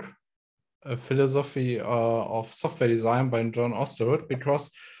book, A Philosophy of Software Design by John Osterwood,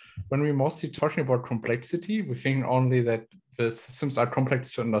 because when we're mostly talking about complexity, we think only that the systems are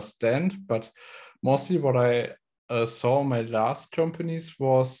complex to understand, but mostly what I saw in my last companies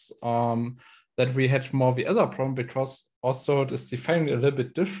was that we had more the other problem, because Osterwood is defining it a little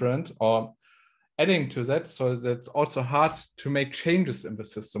bit different, or adding to that, so that's also hard to make changes in the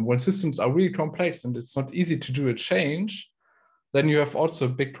system. When systems are really complex and it's not easy to do a change, then you have also a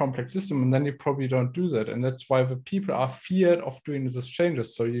big complex system, and then you probably don't do that. And that's why the people are feared of doing these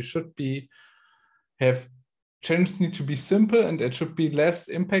changes. So you should have changes need to be simple, and it should be less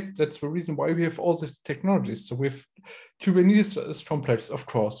impact. That's the reason why we have all these technologies. So with Kubernetes is complex, of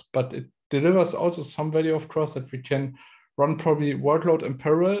course, but it delivers also some value, of course, that we can run probably workload in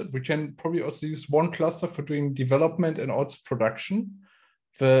parallel. We can probably also use one cluster for doing development and also production.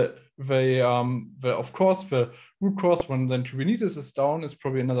 Of course, the root cause when then Kubernetes is down is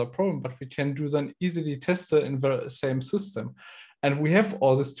probably another problem, but we can do then easily test it in the same system. And we have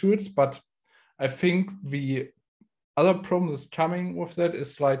all these tools, but I think the other problem that's coming with that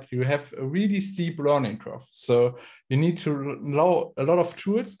is like you have a really steep learning curve. So you need to know a lot of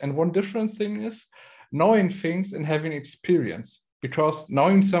tools. And one different thing is knowing things and having experience. Because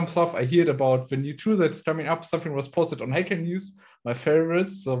knowing some stuff, I heard about the new tool that's coming up, something was posted on Hacker News, my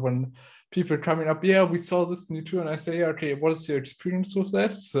favorites. So when people are coming up, yeah, we saw this new tool, and I say, yeah, okay, what is your experience with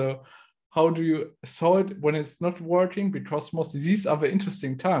that? So how do you saw it when it's not working? Because mostly these are the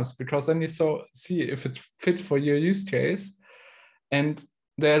interesting times, because then you see if it's fit for your use case. And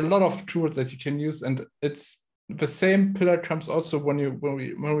there are a lot of tools that you can use, and it's the same pillar comes also when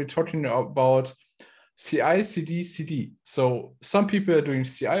we're talking about CI, CD, CD. So some people are doing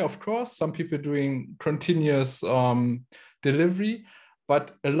CI, of course, some people are doing continuous delivery,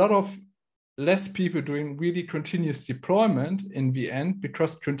 but a lot of less people doing really continuous deployment in the end,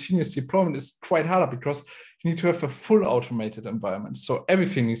 because continuous deployment is quite harder, because you need to have a full automated environment. So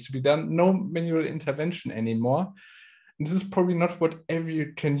everything needs to be done, no manual intervention anymore. this is probably not whatever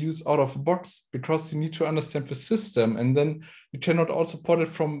you can use out of the box, because you need to understand the system, and then you cannot also port it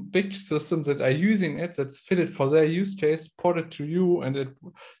from big systems that are using it, that's fitted for their use case, port it to you, and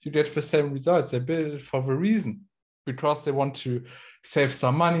you get the same results. They build it for the reason, because they want to save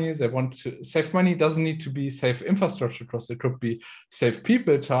some money. They want to save money. Doesn't need to be save infrastructure costs. It could be save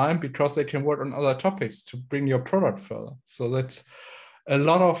people time, because they can work on other topics to bring your product further. So that's a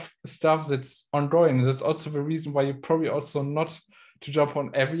lot of stuff that's ongoing. That's also the reason why you probably also not to jump on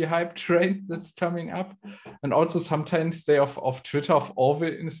every hype train that's coming up. And also sometimes stay off Twitter of all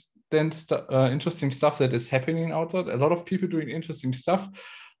the interesting stuff that is happening out there. A lot of people doing interesting stuff,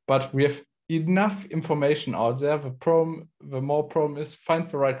 but we have enough information out there. The more problem is find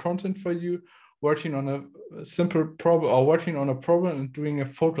the right content for you, working on a simple problem, or working on a problem and doing a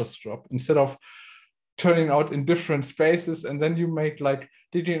focus job, instead of turning out in different spaces, and then you make like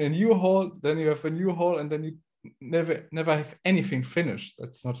digging a new hole, then you have a new hole, and then you never have anything finished.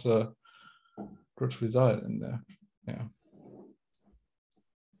 That's not a good result in there. Yeah.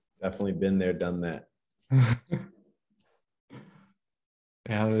 Definitely been there, done that.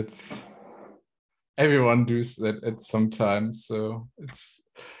 Yeah, it's everyone does that at some time. So it's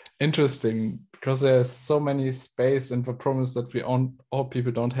interesting, because there's so many space, and the problem is that all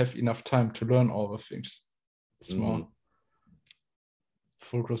people don't have enough time to learn all the things. It's more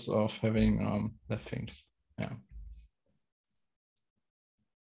focus of having the things. Yeah.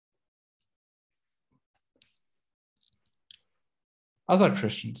 Other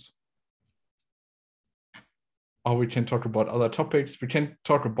questions? Or we can talk about other topics. We can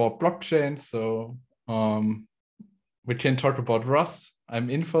talk about blockchain. So we can talk about Rust. I'm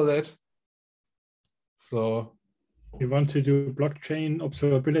in for that. So you want to do blockchain,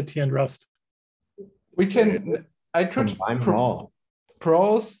 observability, and Rust? We can. I could combine them all.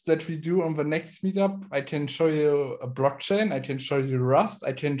 Pros that we do on the next meetup. I can show you a blockchain. I can show you Rust.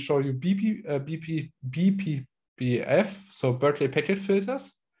 I can show you BPF, so Berkeley packet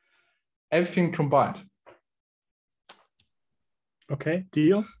filters. Everything combined. Okay,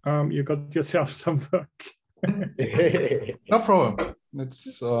 deal. You got yourself some work. No problem.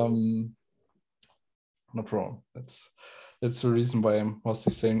 It's no problem. That's the reason why I'm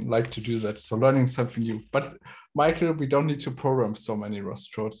mostly saying like to do that. So learning something new. But Michael, we don't need to program so many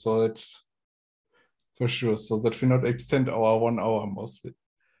Rust codes. So that's for sure. So that we not extend our 1 hour mostly.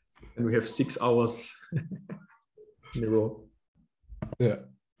 And we have 6 hours in a row. Yeah.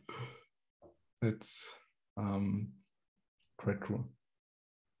 It's quite cool.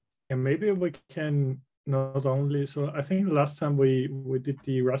 And maybe we can not only, so I think last time we did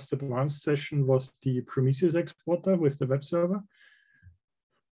the Rust Advanced session was the Prometheus exporter with the web server.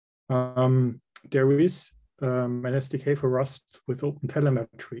 There is an SDK for Rust with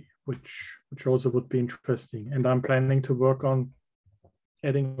OpenTelemetry, which also would be interesting. And I'm planning to work on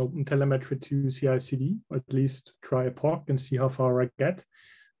adding OpenTelemetry to CI/CD, or at least try a POC and see how far I get.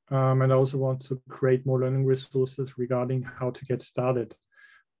 And I also want to create more learning resources regarding how to get started.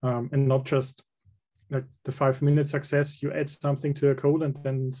 And not just like the 5-minute success, you add something to a code and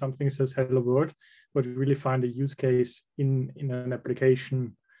then something says hello world, but really find a use case in an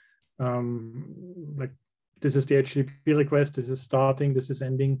application. Like this is the HTTP request, this is starting, this is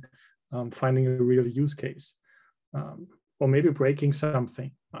ending, finding a real use case. Or maybe breaking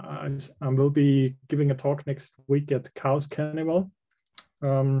something. I will be giving a talk next week at Chaos Carnival.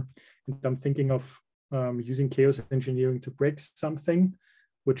 And I'm thinking of using chaos engineering to break something,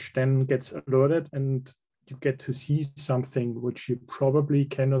 which then gets alerted, and you get to see something which you probably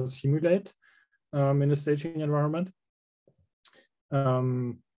cannot simulate in a staging environment.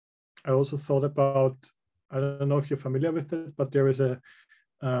 I also thought about, I don't know if you're familiar with it, but there is a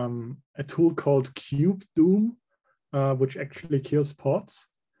tool called Cube Doom, which actually kills pods,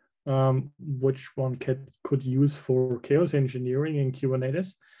 which one could use for chaos engineering in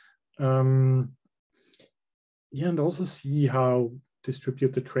Kubernetes. Yeah, and also see how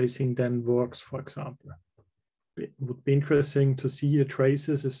distributed tracing then works, for example. It would be interesting to see the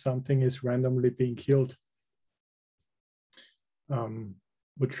traces if something is randomly being killed,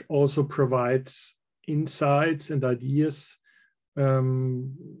 which also provides insights and ideas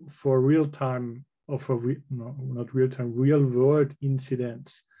for real-time, or for not real-time, real-world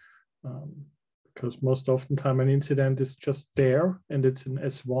incidents. Because most often time an incident is just there and it's an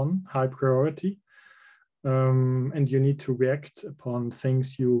S1, high priority. And you need to react upon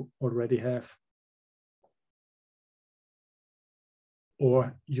things you already have.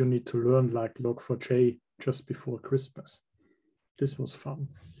 Or you need to learn like log4j just before Christmas. This was fun.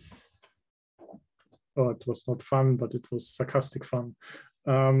 Oh, it was not fun, but it was sarcastic fun.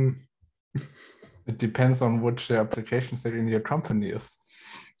 It depends on which the application set in your company is,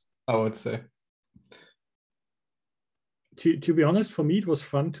 I would say. To be honest, for me, it was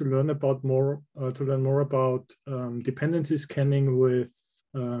fun to learn more about dependency scanning with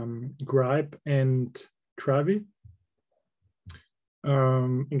Gripe and Travi,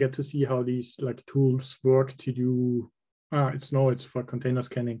 and get to see how these like tools work to do. It's for container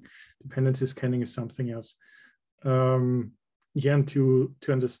scanning. Dependency scanning is something else. Yeah, and to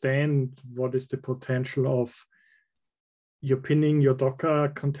understand what is the potential of you're pinning your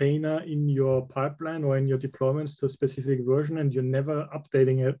Docker container in your pipeline or in your deployments to a specific version, and you're never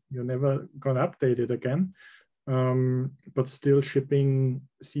updating it. You're never going to update it again, but still shipping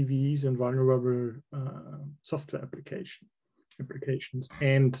CVEs and vulnerable software applications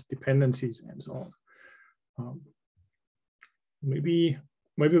and dependencies and so on. Maybe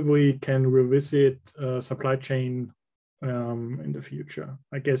we can revisit supply chain in the future.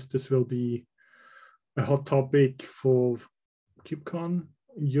 I guess this will be a hot topic for KubeCon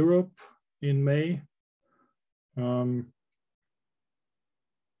Europe in May. Yeah,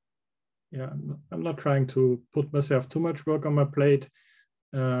 I'm not trying to put myself too much work on my plate,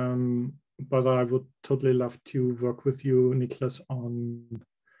 but I would totally love to work with you, Niklas, on.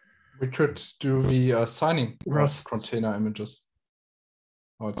 We could do the signing Rust of container images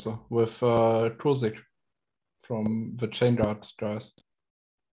also with Kursik from the ChainGuard guys.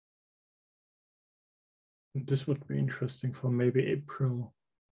 This would be interesting for maybe April.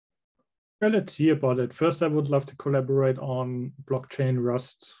 Well, let's see about it. First, I would love to collaborate on blockchain,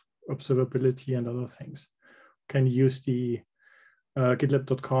 Rust, observability, and other things. Can use the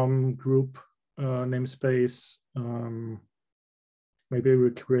GitLab.com group namespace. Maybe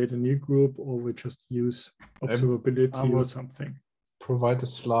we create a new group, or we just use observability or something. Provide a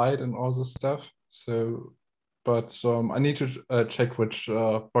slide and all this stuff. So, but I need to check which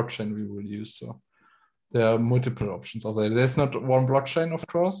blockchain we will use. So there are multiple options out there. There's not one blockchain, of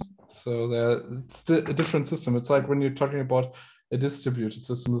course. So it's a different system. It's like when you're talking about a distributed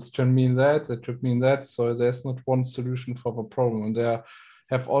system, this can mean that could mean that. So there's not one solution for the problem. And there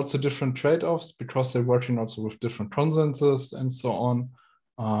have also different trade-offs because they're working also with different consensus and so on.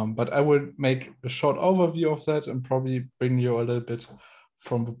 But I will make a short overview of that and probably bring you a little bit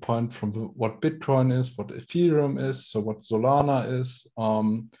from the point what Bitcoin is, what Ethereum is, so what Solana is.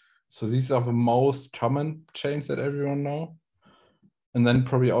 So these are the most common chains that everyone know. And then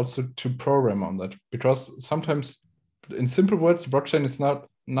probably also to program on that, because sometimes in simple words, blockchain is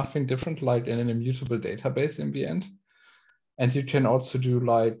nothing different like in an immutable database in the end. And you can also do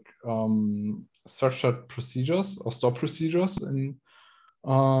like structured procedures or store procedures in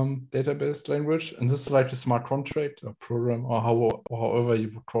database language. And this is like a smart contract or program or however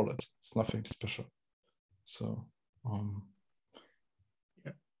you would call it. It's nothing special. So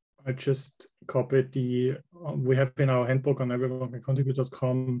I just copied we have in our handbook on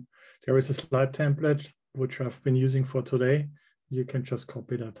everyonecancontribute.com, there is a slide template, which I've been using for today. You can just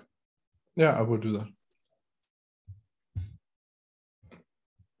copy that. Yeah, I will do that.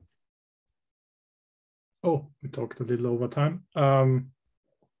 Oh, we talked a little over time.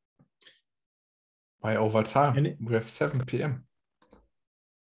 By over time, we have 7 p.m.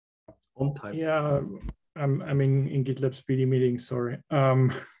 On time. Yeah, I'm in GitLab speedy meeting, sorry.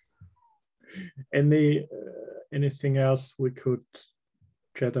 Anything else we could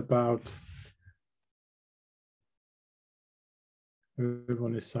chat about?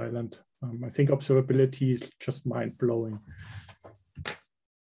 Everyone is silent. I think observability is just mind-blowing.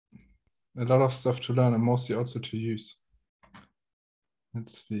 A lot of stuff to learn and mostly also to use. I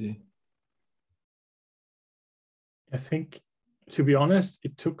think, to be honest,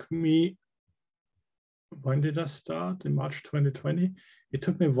 it took me, when did I start? In March 2020. It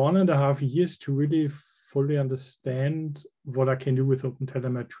took me 1.5 years to really fully understand what I can do with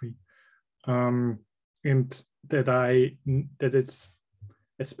OpenTelemetry. And that it's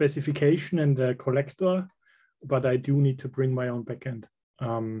a specification and a collector, but I do need to bring my own backend.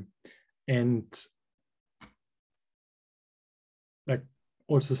 And like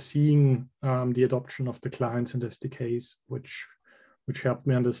also seeing the adoption of the clients and SDKs, which helped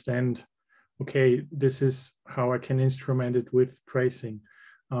me understand, okay, this is how I can instrument it with tracing.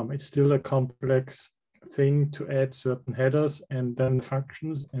 It's still a complex thing to add certain headers and then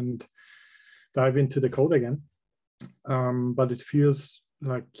functions and dive into the code again. But it feels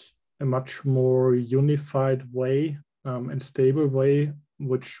like a much more unified way and stable way,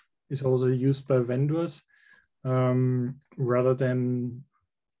 which is also used by vendors rather than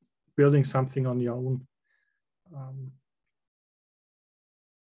building something on your own.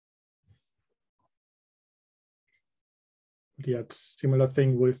 Yeah, it's similar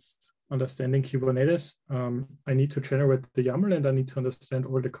thing with understanding Kubernetes, I need to generate the YAML and I need to understand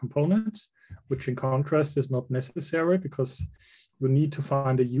all the components, which in contrast is not necessary because you need to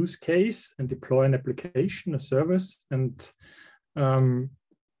find a use case and deploy an application, a service, and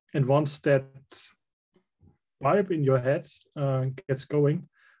once that vibe in your head gets going,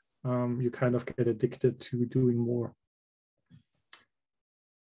 you kind of get addicted to doing more.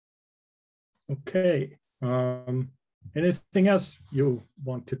 Okay. Anything else you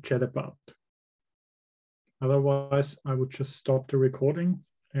want to chat about? Otherwise, I would just stop the recording.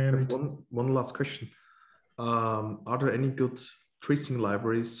 And one last question. Are there any good tracing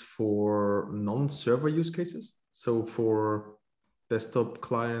libraries for non-server use cases? So for desktop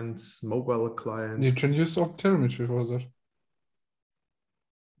clients, mobile clients? You can use OpenTelemetry for that.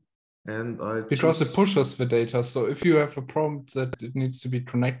 And because it pushes the data. So if you have a prompt that it needs to be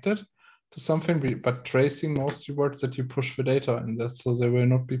connected to something, but tracing mostly works that you push the data in that, so they will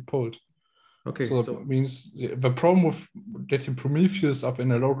not be pulled. Okay. So that means the problem with getting Prometheus up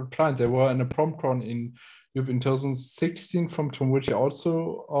in a local client, they were in a PromCon in 2016 from which I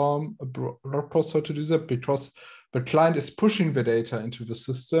also a blog post how to do that, because the client is pushing the data into the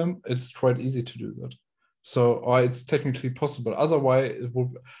system. It's quite easy to do that. So, or it's technically possible.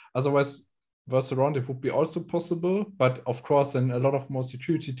 Otherwise, verse around it would be also possible, but of course, then a lot of more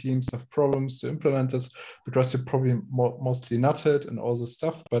security teams have problems to implement this because you're probably mostly nutted and all this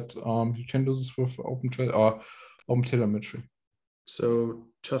stuff. But you can do this with OpenTelemetry. So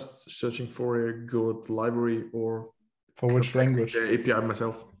just searching for a good library or for which language? The API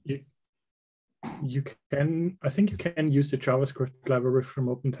myself. You can, I think you can use the JavaScript library from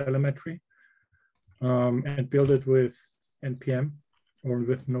OpenTelemetry and build it with NPM or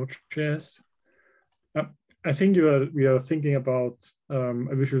with Node.js. I think we are thinking about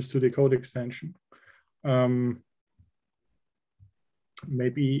a Visual Studio Code extension.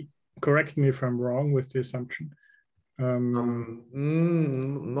 Maybe correct me if I'm wrong with the assumption.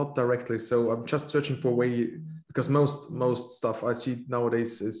 Not directly. So I'm just searching for a way, because most stuff I see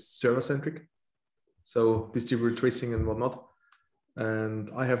nowadays is server-centric. So distributed tracing and whatnot. And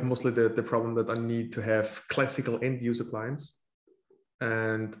I have mostly the problem that I need to have classical end user clients.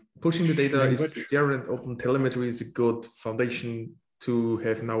 And pushing the data is there, and OpenTelemetry is a good foundation to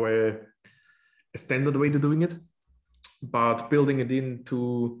have now a standard way to doing it. But building it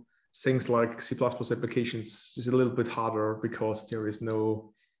into things like C++ applications is a little bit harder because there is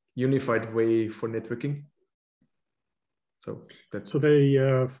no unified way for networking. So that's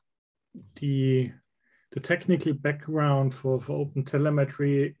the technical background for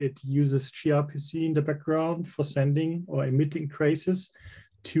OpenTelemetry, it uses gRPC in the background for sending or emitting traces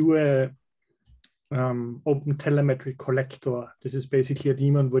to a OpenTelemetry collector. This is basically a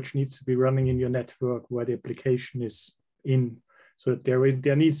daemon which needs to be running in your network where the application is in. So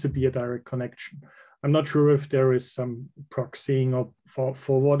there needs to be a direct connection. I'm not sure if there is some proxying or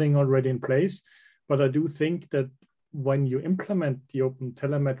forwarding already in place, but I do think that when you implement the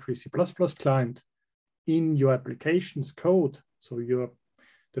OpenTelemetry C++ client in your application's code, so the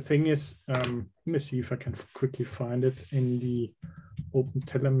thing is, let me see if I can quickly find it in the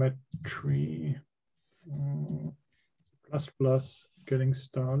OpenTelemetry C++ getting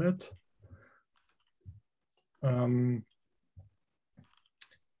started. Let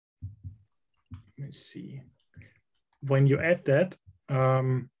me see. When you add that,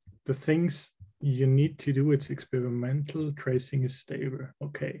 the things you need to do, it's experimental, tracing is stable.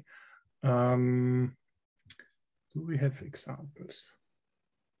 Okay. Do we have examples?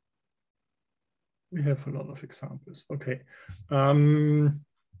 We have a lot of examples. Okay.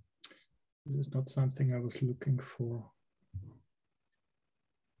 This is not something I was looking for.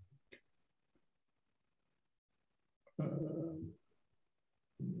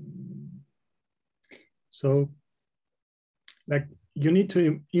 So, like, you need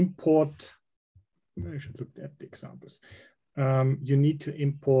to import, I should look at the examples. You need to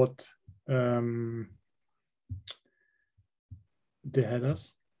import the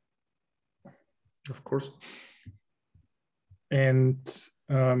headers. Of course. And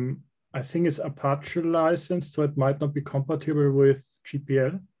I think it's Apache licensed, so it might not be compatible with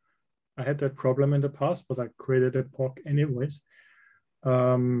GPL. I had that problem in the past, but I created a POC anyways.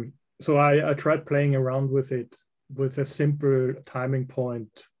 So I tried playing around with it with a simple timing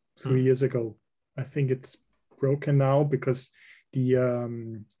point 3 years ago. I think it's broken now because the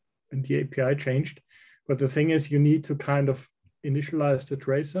API changed. But the thing is, you need to kind of initialize the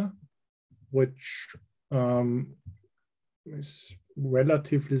tracer, which is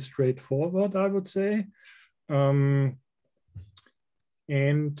relatively straightforward, I would say. And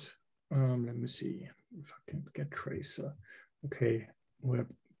let me see if I can get tracer. Okay,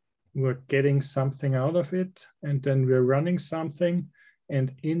 we're getting something out of it, and then we're running something,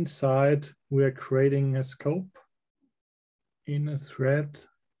 and inside we're creating a scope in a thread,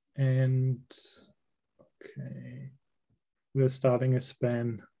 and okay, we're starting a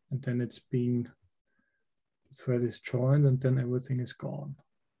span, and then it's being, the thread is joined, and then everything is gone.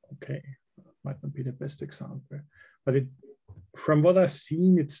 Okay, might not be the best example, but it, from what I've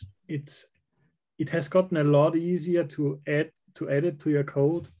seen, it has gotten a lot easier to add it to your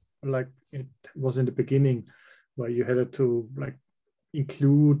code, like it was in the beginning, where you had to like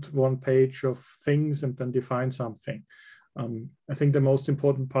include one page of things and then define something. I think the most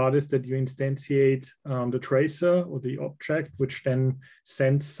important part is that you instantiate the tracer or the object, which then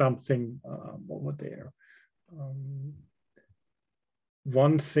sends something over there.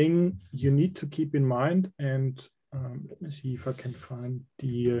 One thing you need to keep in mind, and let me see if I can find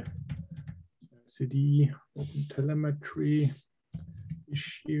the CD OpenTelemetry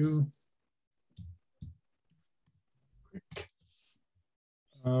issue.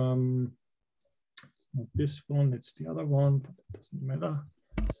 It's not this one, it's the other one, but it doesn't matter.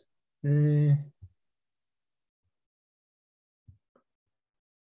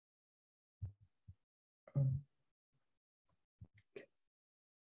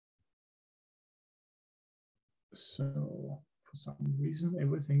 So for some reason,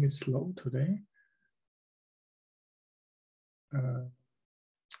 everything is slow today. What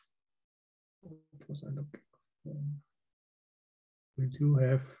was I looking for? We do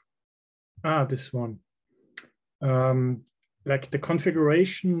have, this one. Like the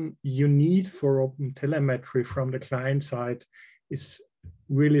configuration you need for OpenTelemetry from the client side is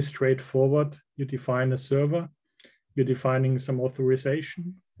really straightforward. You define a server, you're defining some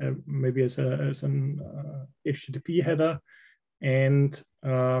authorization, maybe as an HTTP header, and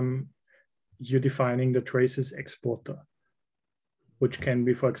you're defining the traces exporter, which can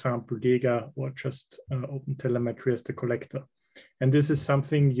be, for example, Jaeger or just OpenTelemetry as the collector. And this is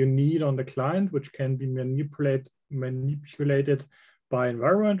something you need on the client, which can be manipulated by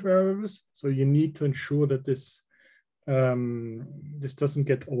environment variables. So you need to ensure that this this doesn't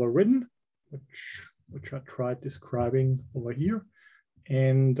get overridden, which I tried describing over here.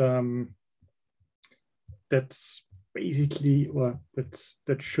 And that's basically, or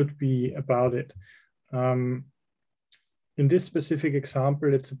that should be about it. In this specific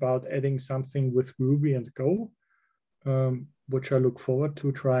example, it's about adding something with Ruby and Go, which I look forward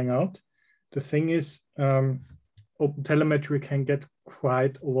to trying out. The thing is, OpenTelemetry can get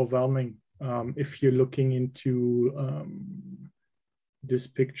quite overwhelming if you're looking into this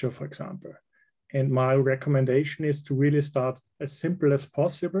picture, for example. And my recommendation is to really start as simple as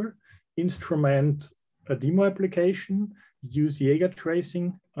possible, instrument a demo application, use Jaeger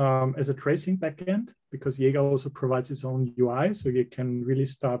tracing as a tracing backend, because Jaeger also provides its own UI, so you can really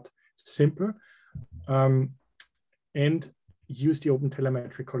start simple. And use the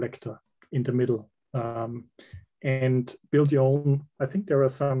OpenTelemetry collector in the middle and build your own. I think there are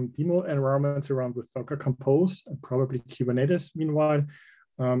some demo environments around with Docker Compose and probably Kubernetes. Meanwhile,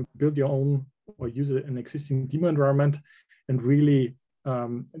 build your own or use an existing demo environment and really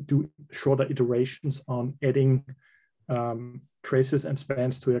do shorter iterations on adding traces and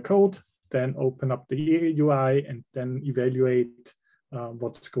spans to your code, then open up the UI and then evaluate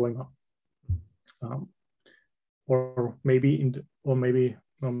what's going on. Or maybe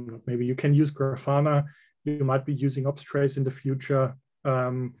maybe you can use Grafana. You might be using Obstrace in the future.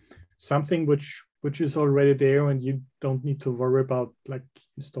 Something which is already there, and you don't need to worry about like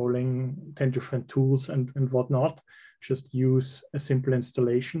installing 10 different tools and whatnot. Just use a simple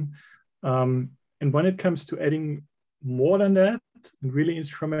installation. And when it comes to adding more than that and really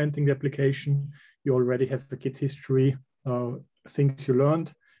instrumenting the application, you already have the Git history, things you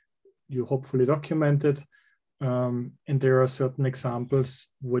learned, you hopefully documented. And there are certain examples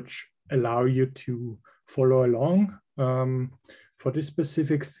which allow you to follow along. For this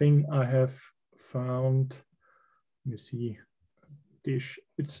specific thing, I have found, let me see,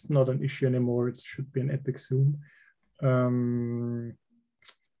 it's not an issue anymore. It should be an epic soon. For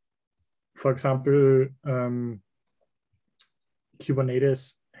example,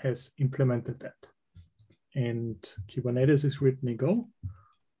 Kubernetes has implemented that. And Kubernetes is written in Go.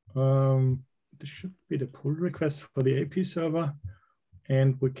 This should be the pull request for the AP server,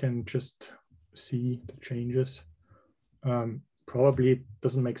 and we can just see the changes. Probably it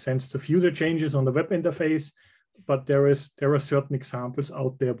doesn't make sense to view the changes on the web interface, but there are certain examples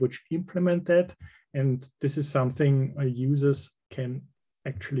out there which implement that, and this is something users can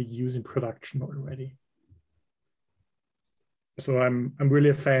actually use in production already. So I'm really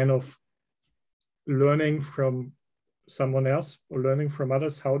a fan of learning from someone else or learning from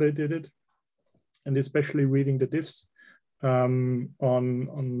others how they did it, and especially reading the diffs on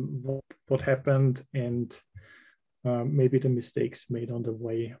what happened and maybe the mistakes made on the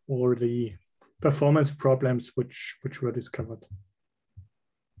way or the performance problems which were discovered.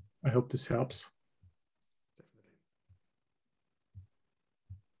 I hope this helps.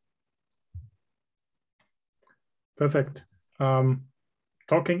 Perfect.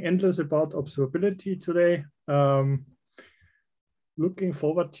 Talking endless about observability today. Looking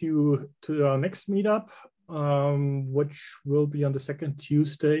forward to our next meetup, which will be on the second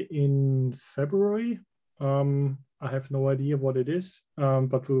Tuesday in February. I have no idea what it is,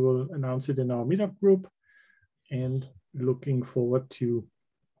 but we will announce it in our meetup group, and looking forward to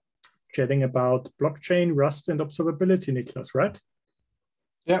chatting about blockchain, Rust, and observability, Niklas, right?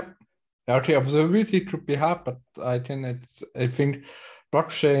 Yeah. Okay, observability could be hard, but I think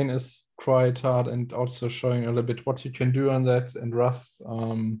blockchain is quite hard, and also showing a little bit what you can do on that. And Rust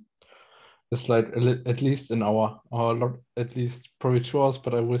is like at least an hour, or at least probably 2 hours,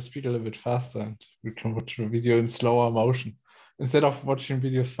 but I will speak a little bit faster, and we can watch the video in slower motion instead of watching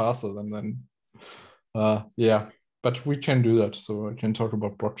videos faster. And then, yeah, but we can do that. So I can talk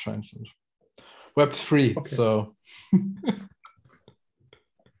about blockchains and Web3. Okay. So.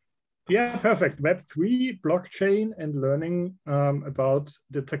 Yeah, perfect. Web3, blockchain, and learning about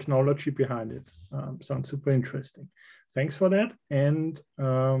the technology behind it. Sounds super interesting. Thanks for that. And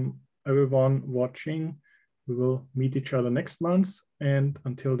everyone watching, we will meet each other next month. And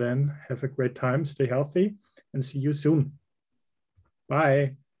until then, have a great time, stay healthy, and see you soon.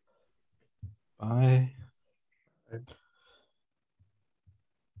 Bye. Bye.